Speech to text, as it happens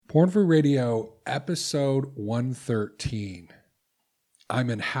Porn Free Radio, episode 113. I'm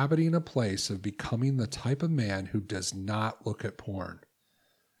inhabiting a place of becoming the type of man who does not look at porn,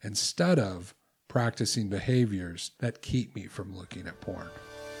 instead of practicing behaviors that keep me from looking at porn.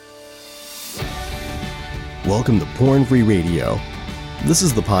 Welcome to Porn Free Radio. This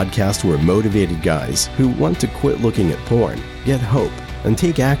is the podcast where motivated guys who want to quit looking at porn get hope and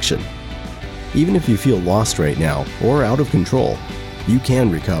take action. Even if you feel lost right now or out of control, you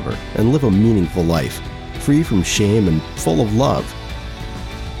can recover and live a meaningful life, free from shame and full of love.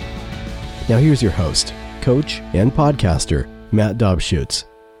 Now here's your host, coach, and podcaster, Matt Dobschutz.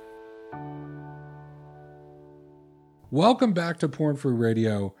 Welcome back to Porn Free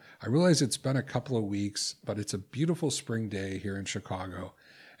Radio. I realize it's been a couple of weeks, but it's a beautiful spring day here in Chicago,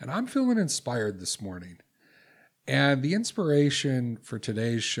 and I'm feeling inspired this morning. And the inspiration for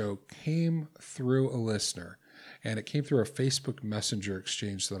today's show came through a listener, and it came through a Facebook Messenger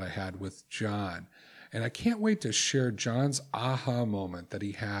exchange that I had with John. And I can't wait to share John's aha moment that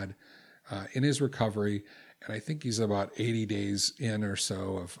he had in his recovery. And I think he's about 80 days in or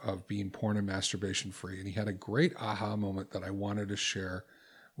so of being porn and masturbation free. And he had a great aha moment that I wanted to share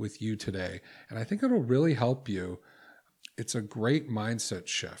with you today. And I think it'll really help you. It's a great mindset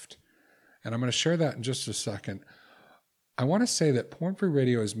shift. And I'm going to share that in just a second. I want to say that Porn Free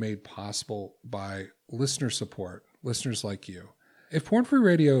Radio is made possible by listener support, listeners like you. If Porn Free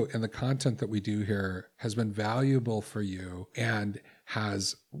Radio and the content that we do here has been valuable for you and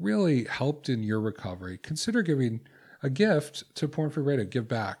has really helped in your recovery, consider giving a gift to Porn Free Radio. Give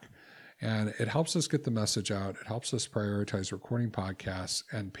back. And it helps us get the message out. It helps us prioritize recording podcasts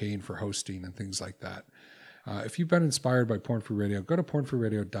and paying for hosting and things like that. If you've been inspired by Porn Free Radio, go to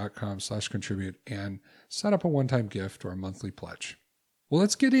pornfreeradio.com/contribute and set up a one-time gift or a monthly pledge. Well,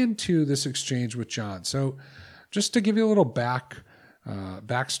 let's get into this exchange with John. So just to give you a little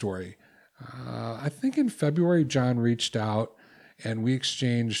backstory, I think in February, John reached out and we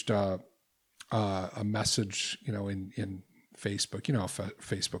exchanged a message, in Facebook. You know how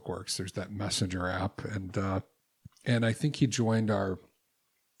Facebook works. There's that messenger app. And I think he joined our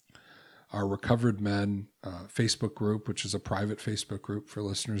Recovered Men Facebook group, which is a private Facebook group for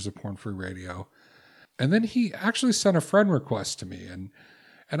listeners of Porn Free Radio. And then he actually sent a friend request to me. And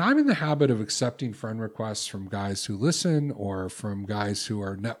I'm in the habit of accepting friend requests from guys who listen or from guys who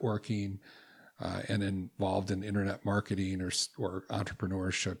are networking and involved in internet marketing or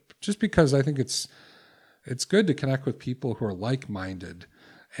entrepreneurship, just because I think it's good to connect with people who are like-minded.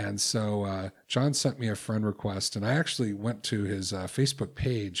 And so John sent me a friend request, and I actually went to his Facebook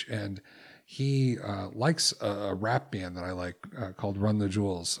page, and he likes a rap band that I like called Run the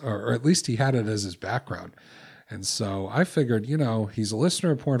Jewels, or at least he had it as his background. And so I figured, he's a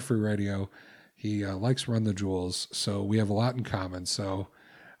listener of Porn Free Radio. He likes Run the Jewels, so we have a lot in common. So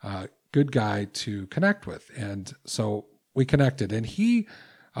good guy to connect with. And so we connected, and he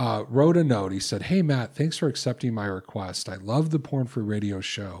wrote a note. He said, "Hey, Matt, thanks for accepting my request. I love the Porn Free Radio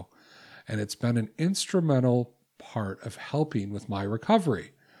show, and it's been an instrumental part of helping with my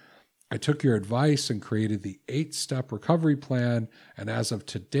recovery. I took your advice and created the 8-step recovery plan, and as of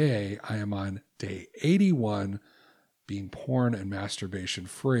today, I am on day 81, being porn and masturbation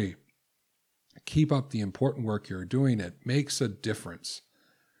free. Keep up the important work you're doing. It makes a difference."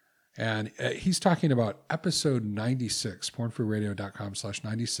 And he's talking about episode 96,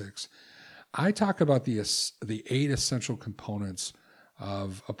 pornfreeradio.com/96. I talk about the 8 essential components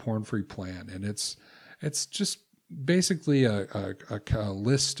of a porn-free plan. And it's just basically a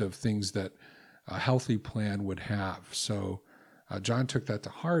list of things that a healthy plan would have. So John took that to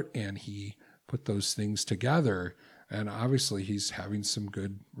heart and he put those things together. And obviously he's having some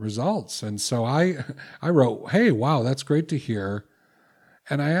good results. And so I wrote, "Hey, wow, that's great to hear."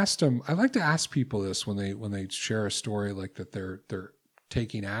 And I asked him, I like to ask people this when they share a story like that they're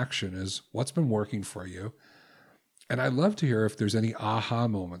taking action, is what's been working for you? And I'd love to hear if there's any aha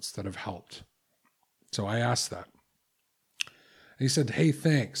moments that have helped. So I asked that. And he said, "Hey,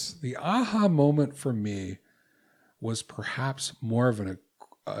 thanks. The aha moment for me was perhaps more of a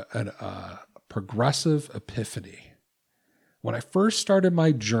progressive epiphany. When I first started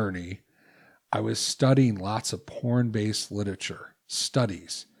my journey, I was studying lots of porn-based literature,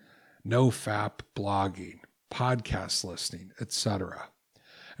 studies, NoFap blogging, podcast listening, etc.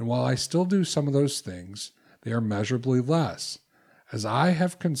 And while I still do some of those things, they are measurably less, as I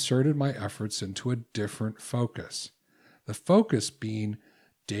have concerted my efforts into a different focus. The focus being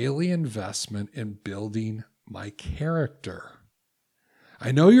daily investment in building my character.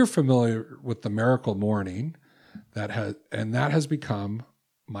 I know you're familiar with the Miracle Morning, that has become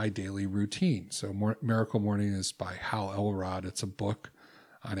my daily routine. So Miracle Morning is by Hal Elrod. It's a book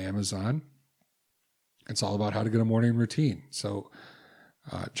on Amazon. It's all about how to get a morning routine. So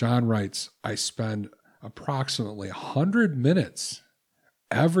John writes, I spend approximately 100 minutes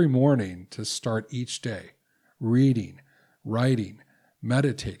every morning to start each day, reading, writing,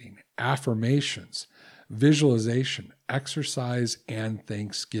 meditating, affirmations, visualization, exercise, and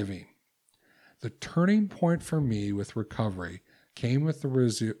Thanksgiving. The turning point for me with recovery came with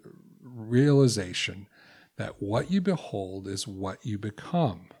the realization that what you behold is what you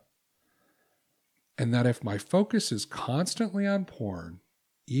become. And that if my focus is constantly on porn,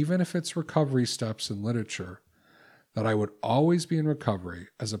 even if it's recovery steps in literature, that I would always be in recovery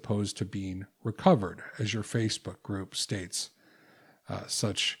as opposed to being recovered, as your Facebook group states,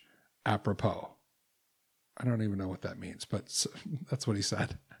 such apropos. I don't even know what that means, but that's what he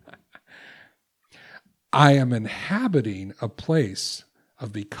said. I am inhabiting a place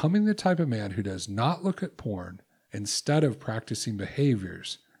of becoming the type of man who does not look at porn instead of practicing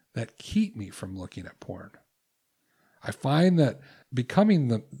behaviors that keep me from looking at porn. I find that becoming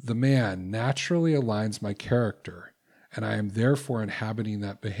the man naturally aligns my character, and I am therefore inhabiting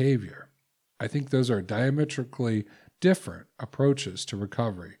that behavior. I think those are diametrically different approaches to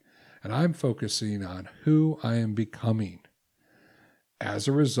recovery, and I'm focusing on who I am becoming. As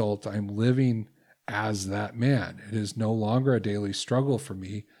a result, I'm living as that man. It is no longer a daily struggle for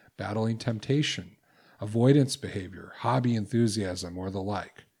me battling temptation, avoidance behavior, hobby enthusiasm, or the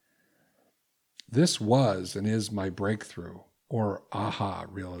like. This was and is my breakthrough or aha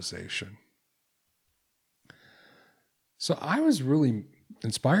realization. So I was really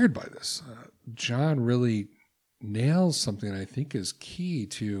inspired by this. John really nails something I think is key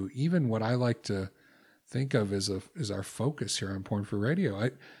to even what I like to think of as our focus here on Porn Free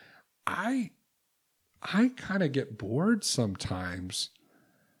Radio. I kind of get bored sometimes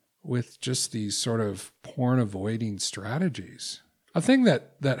with just these sort of porn avoiding strategies. A thing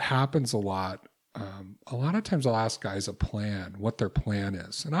that happens a lot of times I'll ask guys a plan, what their plan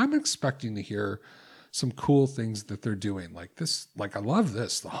is. And I'm expecting to hear some cool things that they're doing. Like this, like I love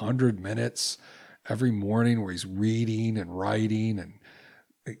this, the 100 minutes every morning where he's reading and writing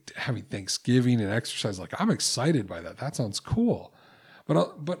and having Thanksgiving and exercise. Like I'm excited by that. That sounds cool.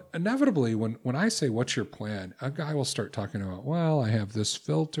 But inevitably, when I say, what's your plan? A guy will start talking about, well, I have this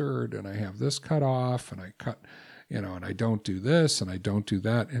filtered and I have this cut off and I cut, and I don't do this and I don't do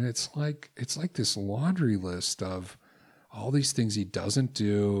that. And it's like this laundry list of all these things he doesn't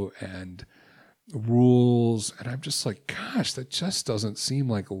do and rules. And I'm just like, gosh, that just doesn't seem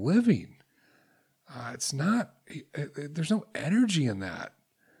like living. It's not, there's no energy in that.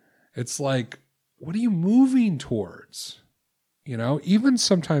 It's like, what are you moving towards? Even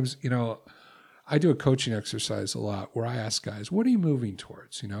sometimes, I do a coaching exercise a lot where I ask guys, what are you moving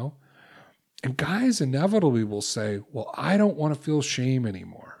towards? And guys inevitably will say, well, I don't want to feel shame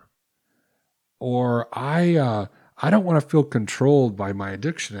anymore. Or I don't want to feel controlled by my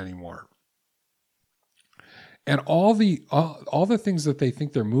addiction anymore. And all the things that they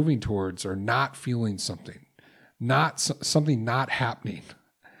think they're moving towards are not feeling something, something not happening.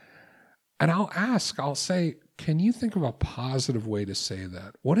 And I'll say, can you think of a positive way to say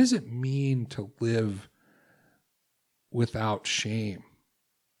that? What does it mean to live without shame?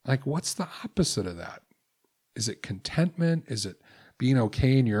 Like, what's the opposite of that? Is it contentment? Is it being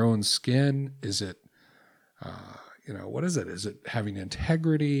okay in your own skin? Is it, what is it? Is it having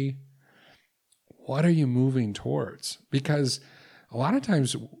integrity? What are you moving towards? Because a lot of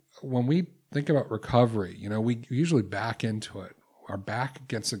times when we think about recovery, we usually back into it. Our back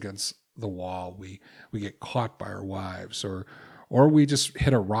gets against the wall. We get caught by our wives or we just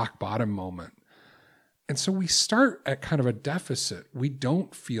hit a rock bottom moment. And so we start at kind of a deficit. We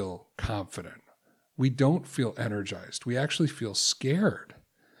don't feel confident. We don't feel energized. We actually feel scared.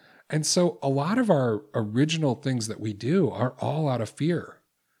 And so a lot of our original things that we do are all out of fear.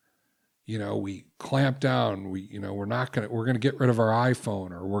 We clamp down. We're going to get rid of our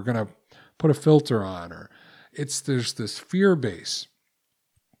iPhone, or we're going to put a filter on, or there's this fear base.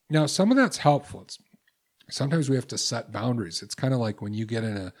 Now, some of that's helpful. Sometimes we have to set boundaries. It's kind of like when you get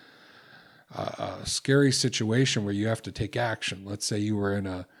in a scary situation where you have to take action. Let's say you were in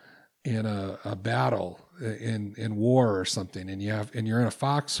a battle in war or something, and you're in a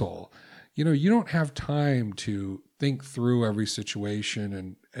foxhole. You don't have time to think through every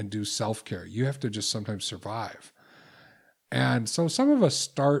situation and do self-care. You have to just sometimes survive. And so some of us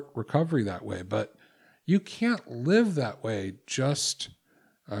start recovery that way, but you can't live that way just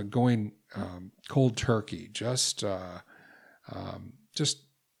going cold turkey, just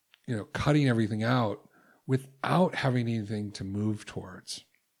cutting everything out without having anything to move towards.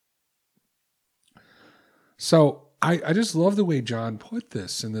 So I just love the way John put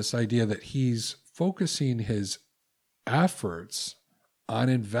this, in this idea that he's focusing his efforts on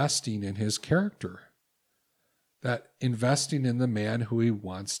investing in his character, that investing in the man who he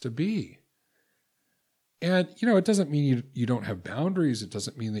wants to be. And, it doesn't mean you don't have boundaries. It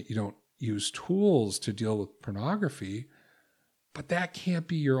doesn't mean that you don't use tools to deal with pornography, but that can't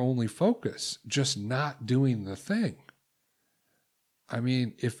be your only focus, just not doing the thing. I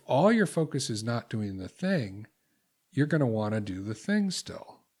mean, if all your focus is not doing the thing, you're going to want to do the thing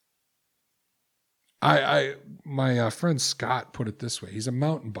still. My friend Scott put it this way. He's a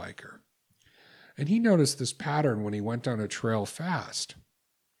mountain biker. And he noticed this pattern when he went down a trail fast.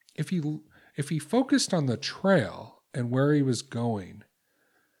 If he focused on the trail and where he was going,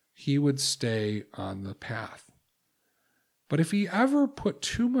 he would stay on the path. But if he ever put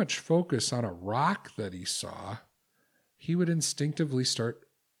too much focus on a rock that he saw, he would instinctively start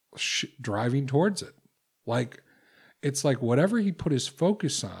driving towards it. It's like whatever he put his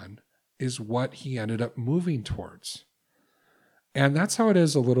focus on is what he ended up moving towards. And that's how it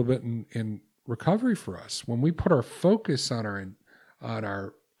is a little bit in recovery for us. When we put our focus on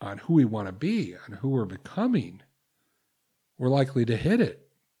who we want to be, on who we're becoming, we're likely to hit it.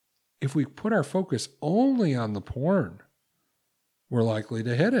 If we put our focus only on the porn, we're likely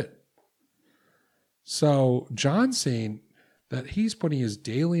to hit it. So John's saying that he's putting his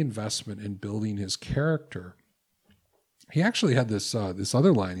daily investment in building his character. He actually had this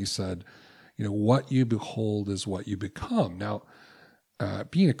other line. He said, what you behold is what you become. Now,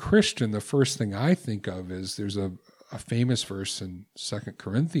 being a Christian, the first thing I think of is there's a famous verse in 2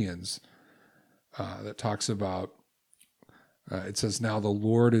 Corinthians that talks about, it says, now the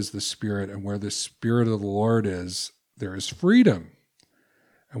Lord is the Spirit, and where the Spirit of the Lord is, there is freedom.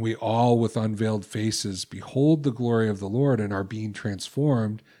 And we all with unveiled faces behold the glory of the Lord and are being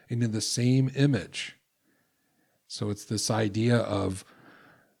transformed into the same image. So it's this idea of,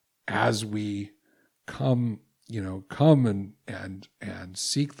 as we come and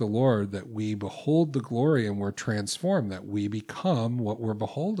seek the Lord, that we behold the glory and we're transformed, that we become what we're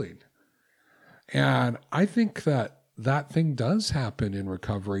beholding. And I think that thing does happen in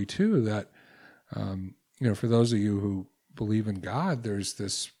recovery too, that, for those of you who believe in God, there's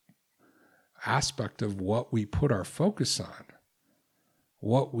this aspect of what we put our focus on,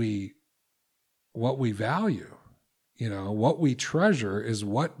 what we value. What we treasure is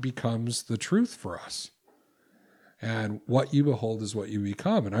what becomes the truth for us. And what you behold is what you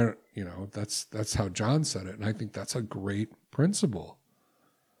become. And that's how John said it. And I think that's a great principle.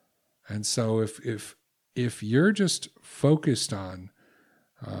 And so if you're just focused on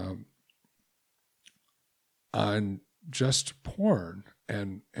just porn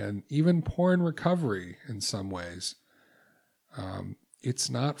and even porn recovery in some ways,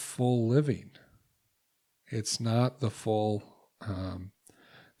 it's not full living. It's not the full,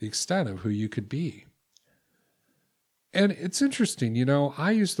 the extent of who you could be. And it's interesting,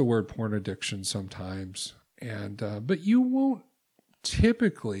 I use the word porn addiction sometimes, but you won't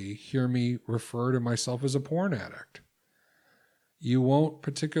typically hear me refer to myself as a porn addict. You won't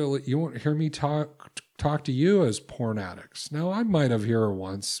hear me talk to you as porn addicts. Now, I might have here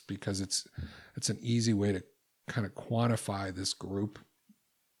once because it's an easy way to kind of quantify this group.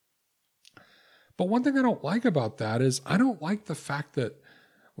 But one thing I don't like about that is I don't like the fact that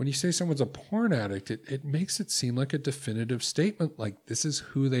when you say someone's a porn addict, it makes it seem like a definitive statement, like this is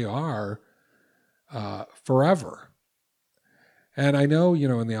who they are forever. And I know,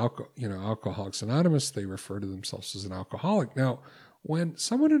 in the Alcoholics Anonymous, they refer to themselves as an alcoholic. Now, when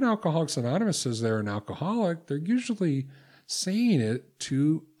someone in Alcoholics Anonymous says they're an alcoholic, they're usually saying it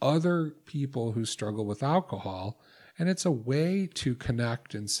to other people who struggle with alcohol. And it's a way to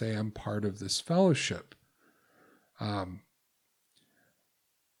connect and say, I'm part of this fellowship.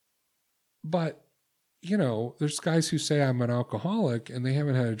 But, there's guys who say I'm an alcoholic and they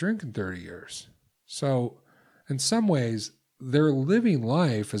haven't had a drink in 30 years. So in some ways, they're living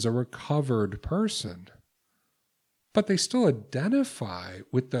life as a recovered person, but they still identify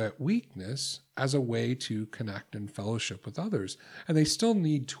with that weakness as a way to connect and fellowship with others. And they still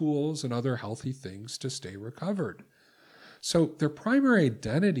need tools and other healthy things to stay recovered. So their primary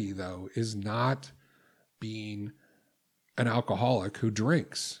identity, though, is not being an alcoholic who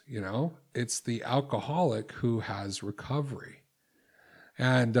drinks, it's the alcoholic who has recovery.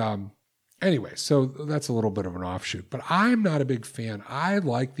 And anyway, so that's a little bit of an offshoot, but I'm not a big fan. I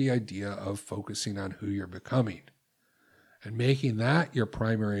like the idea of focusing on who you're becoming and making that your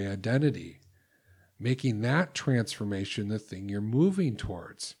primary identity, making that transformation the thing you're moving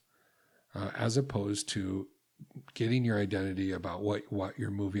towards, as opposed to getting your identity about what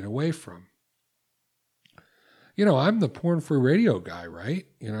you're moving away from. I'm the porn-free radio guy, right?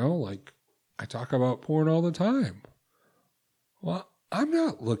 Like I talk about porn all the time. Well, I'm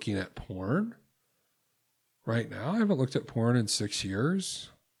not looking at porn right now. I haven't looked at porn in 6 years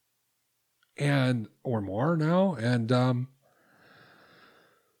or more now. And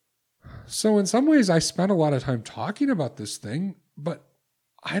so in some ways I spent a lot of time talking about this thing, but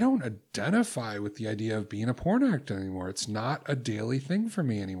I don't identify with the idea of being a porn actor anymore. It's not a daily thing for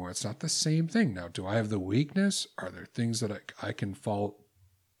me anymore. It's not the same thing. Now, do I have the weakness? Are there things that I can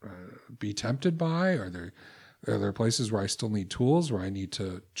be tempted by? Are there places where I still need tools, where I need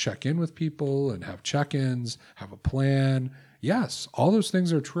to check in with people and have check-ins, have a plan? Yes, all those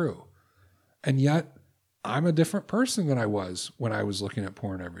things are true. And yet, I'm a different person than I was when I was looking at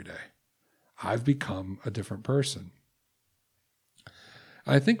porn every day. I've become a different person.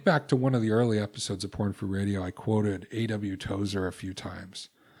 I think back to one of the early episodes of Porn Free Radio, I quoted A.W. Tozer a few times.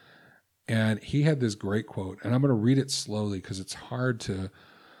 And he had this great quote, and I'm going to read it slowly because it's hard to,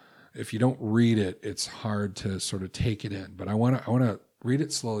 if you don't read it, it's hard to sort of take it in. But I want to read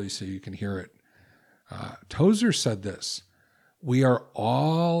it slowly so you can hear it. Tozer said this: "We are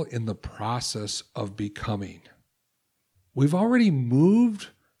all in the process of becoming. We've already moved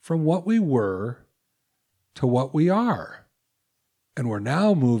from what we were to what we are. And we're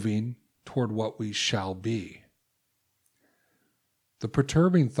now moving toward what we shall be." The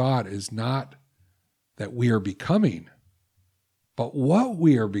perturbing thought is not that we are becoming, but what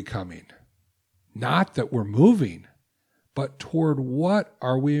we are becoming. Not that we're moving, but toward what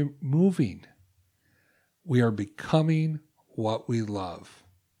are we moving? We are becoming what we love.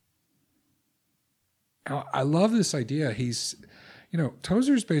 Now, I love this idea.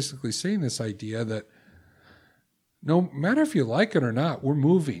 Tozer's basically saying this idea that no matter if you like it or not, we're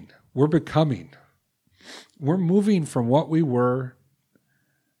moving. We're becoming. We're moving from what we were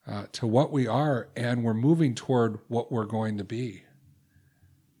to what we are, and we're moving toward what we're going to be.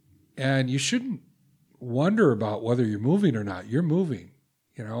 And you shouldn't wonder about whether you're moving or not. You're moving.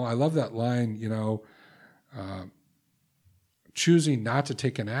 I love that line, choosing not to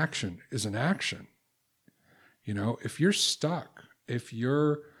take an action is an action. If you're stuck, if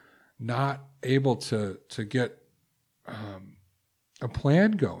you're not able to get a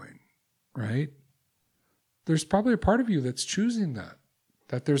plan going, right? There's probably a part of you that's choosing that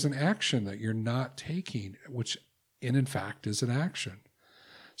there's an action that you're not taking, which in fact is an action.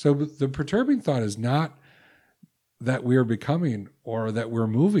 So the perturbing thought is not that we're becoming or that we're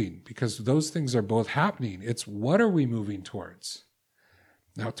moving, because those things are both happening. It's what are we moving towards?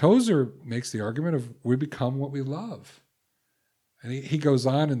 Now, Tozer makes the argument of we become what we love. And he goes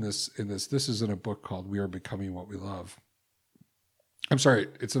on in this, this is in a book called We Are Becoming What We Love. I'm sorry,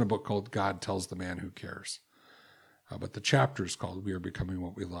 it's in a book called God Tells the Man Who Cares. But the chapter is called We Are Becoming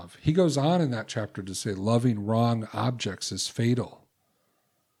What We Love. He goes on in that chapter to say loving wrong objects is fatal.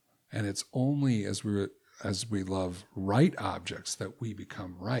 And it's only as we love right objects that we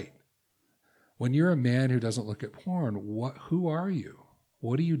become right. When you're a man who doesn't look at porn, who are you?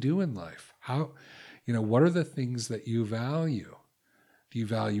 What do you do in life? What are the things that you value? Do you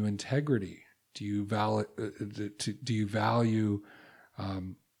value integrity? Do you value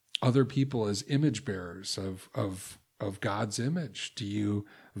other people as image bearers of God's image? Do you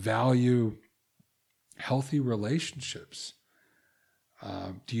value healthy relationships?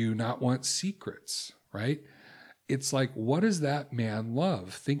 Do you not want secrets, right? It's like, what does that man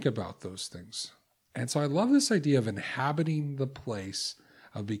love? Think about those things. And so I love this idea of inhabiting the place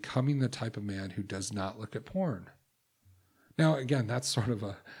of becoming the type of man who does not look at porn. Now, again, that's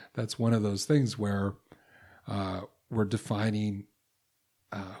one of those things where we're defining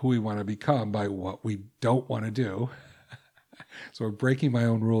who we want to become by what we don't want to do. So we're breaking my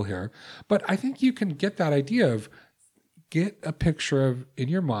own rule here. But I think you can get that idea of, get a picture in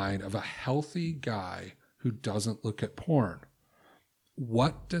your mind of a healthy guy who doesn't look at porn.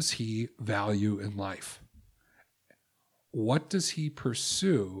 What does he value in life? What does he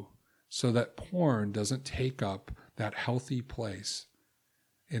pursue so that porn doesn't take up that healthy place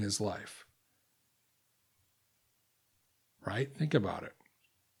in his life? Right? Think about it.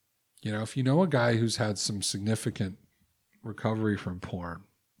 If you know a guy who's had some significant recovery from porn,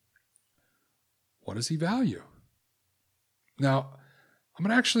 what does he value? Now,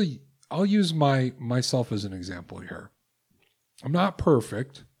 I'll use myself as an example here. I'm not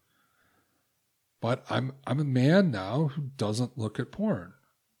perfect, but I'm a man now who doesn't look at porn.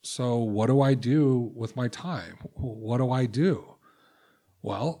 So what do I do with my time? What do I do?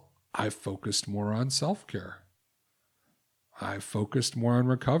 Well, I've focused more on self-care. I've focused more on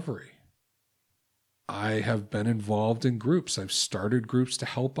recovery. I have been involved in groups. I've started groups to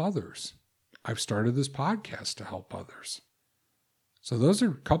help others. I've started this podcast to help others. So those are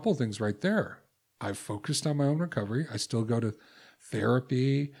a couple of things right there. I've focused on my own recovery. I still go to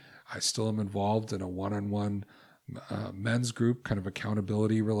therapy. I still am involved in a one-on-one men's group kind of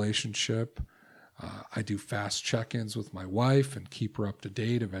accountability relationship. I do fast check-ins with my wife and keep her up to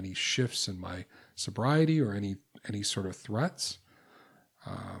date of any shifts in my sobriety or any sort of threats.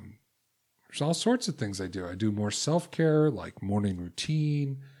 There's all sorts of things I do. I do more self-care, like morning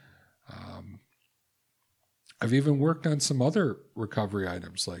routine. I've even worked on some other recovery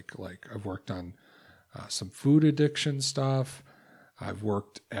items, like I've worked on some food addiction stuff. I've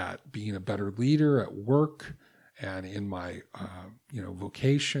worked at being a better leader at work and in my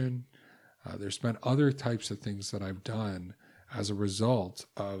vocation. There's been other types of things that I've done as a result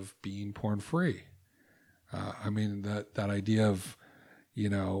of being porn free. That idea of,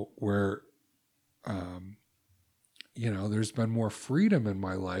 where, there's been more freedom in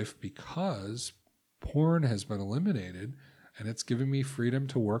my life because porn has been eliminated, and it's given me freedom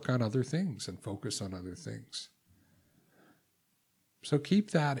to work on other things and focus on other things. So keep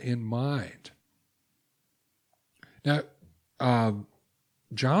that in mind. Now,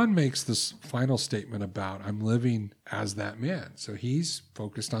 John makes this final statement about I'm living as that man. So he's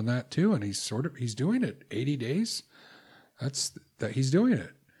focused on that too, and he's doing it 80 days. That's that he's doing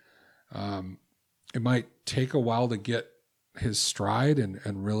it. It might take a while to get his stride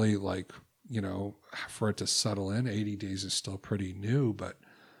and really for it to settle in. 80 days is still pretty new, but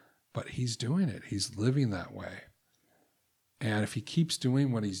he's doing it. He's living that way. And if he keeps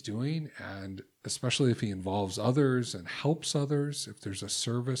doing what he's doing, and especially if he involves others and helps others, if there's a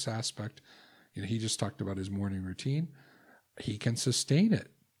service aspect, he just talked about his morning routine, he can sustain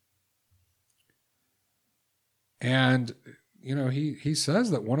it. And, he says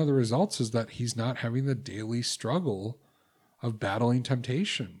that one of the results is that he's not having the daily struggle of battling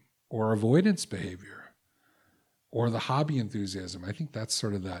temptation or avoidance behavior or the hobby enthusiasm. I think that's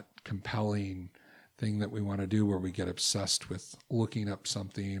sort of that compelling thing that we want to do where we get obsessed with looking up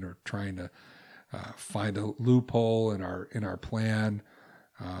something or trying to find a loophole in our plan.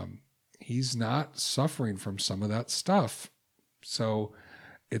 He's not suffering from some of that stuff. So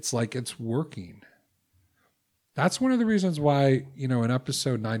it's like it's working. That's one of the reasons why, in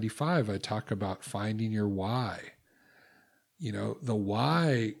episode 95, I talk about finding your why. The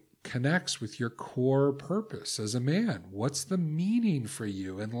why connects with your core purpose as a man. What's the meaning for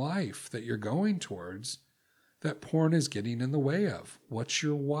you in life that you're going towards that porn is getting in the way of? What's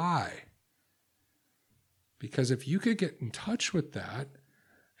your why? Because if you could get in touch with that,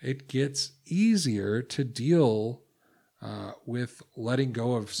 it gets easier to deal with letting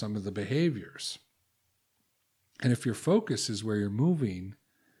go of some of the behaviors. And if your focus is where you're moving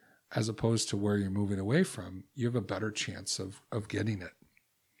as opposed to where you're moving away from, you have a better chance of getting it.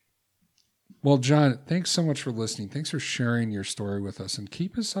 Well, John, thanks so much for listening. Thanks for sharing your story with us, and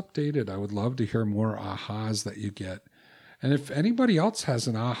keep us updated. I would love to hear more ahas that you get. And if anybody else has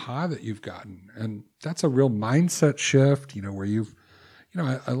an aha that you've gotten, and that's a real mindset shift, where you've,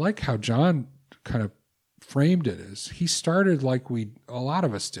 I like how John kind of framed it as he started like a lot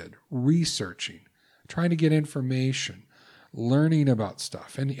of us did, researching, trying to get information, learning about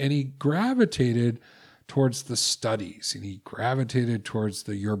stuff. And he gravitated towards the studies, and he gravitated towards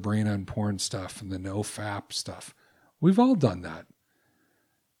the Your Brain on Porn stuff and the NoFap stuff. We've all done that.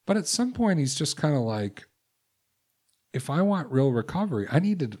 But at some point, he's just kind of like, if I want real recovery, I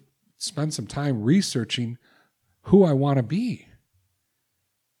need to spend some time researching who I want to be,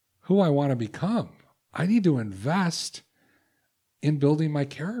 who I want to become. I need to invest in building my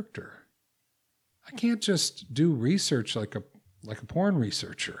character. I can't just do research like a porn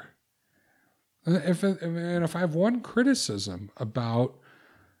researcher. If I have one criticism about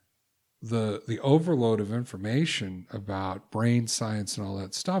the overload of information about brain science and all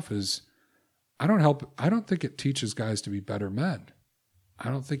that stuff is, I don't think it teaches guys to be better men. I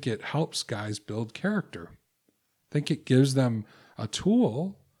don't think it helps guys build character. I think it gives them a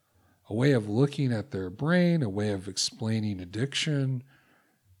tool, a way of looking at their brain, a way of explaining addiction.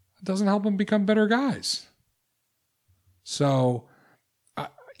 It doesn't help them become better guys. So,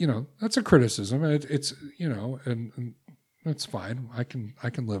 that's a criticism. It's and that's fine. I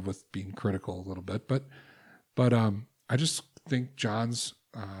can live with being critical a little bit, but I just think John's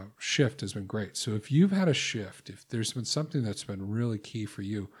shift has been great. So if you've had a shift, if there's been something that's been really key for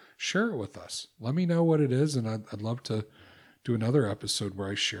you, share it with us. Let me know what it is, and I'd love to do another episode where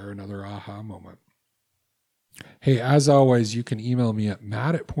I share another aha moment. Hey, as always, you can email me at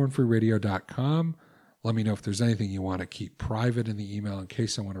matt@pornfreeradio.com. Let me know if there's anything you want to keep private in the email in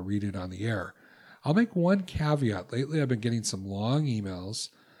case I want to read it on the air. I'll make one caveat. Lately, I've been getting some long emails,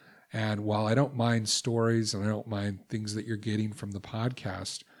 And while I don't mind stories and I don't mind things that you're getting from the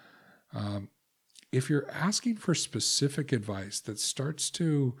podcast, if you're asking for specific advice that starts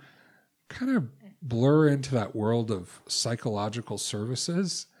to kind of blur into that world of psychological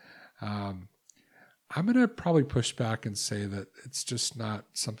services, I'm going to probably push back and say that it's just not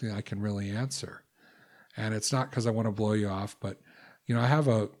something I can really answer. And it's not because I want to blow you off, but I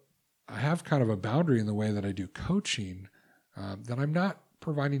have kind of a boundary in the way that I do coaching, that I'm not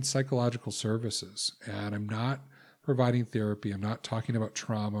providing psychological services, and I'm not providing therapy. I'm not talking about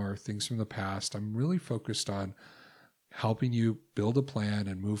trauma or things from the past. I'm really focused on helping you build a plan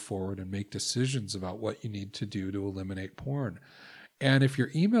and move forward and make decisions about what you need to do to eliminate porn. And if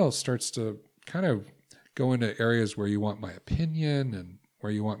your email starts to kind of go into areas where you want my opinion and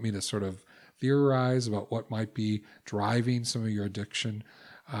where you want me to sort of theorize about what might be driving some of your addiction,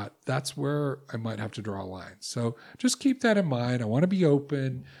 that's where I might have to draw a line. So just keep that in mind. I want to be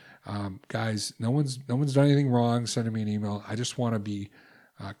open. Guys, no one's done anything wrong sending me an email. I just want to be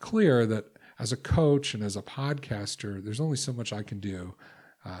clear that as a coach and as a podcaster, there's only so much I can do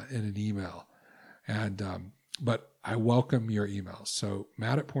in an email. But I welcome your emails. So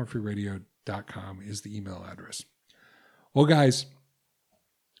matt@pornfreeradio.com is the email address. Well, guys,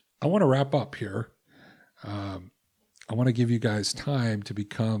 I want to wrap up here. I want to give you guys time to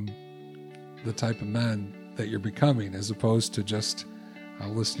become the type of men that you're becoming, as opposed to just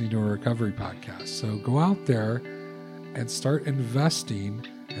listening to a recovery podcast. So go out there and start investing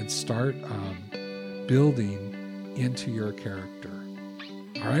and start building into your character.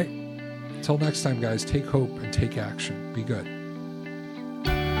 All right? Until next time, guys, take hope and take action. Be good.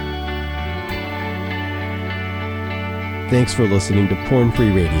 Thanks for listening to Porn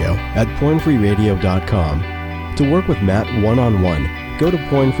Free Radio at pornfreeradio.com. To work with Matt one-on-one, go to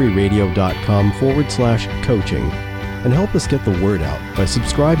pornfreeradio.com/coaching and help us get the word out by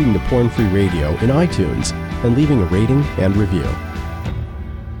subscribing to Porn Free Radio in iTunes and leaving a rating and review.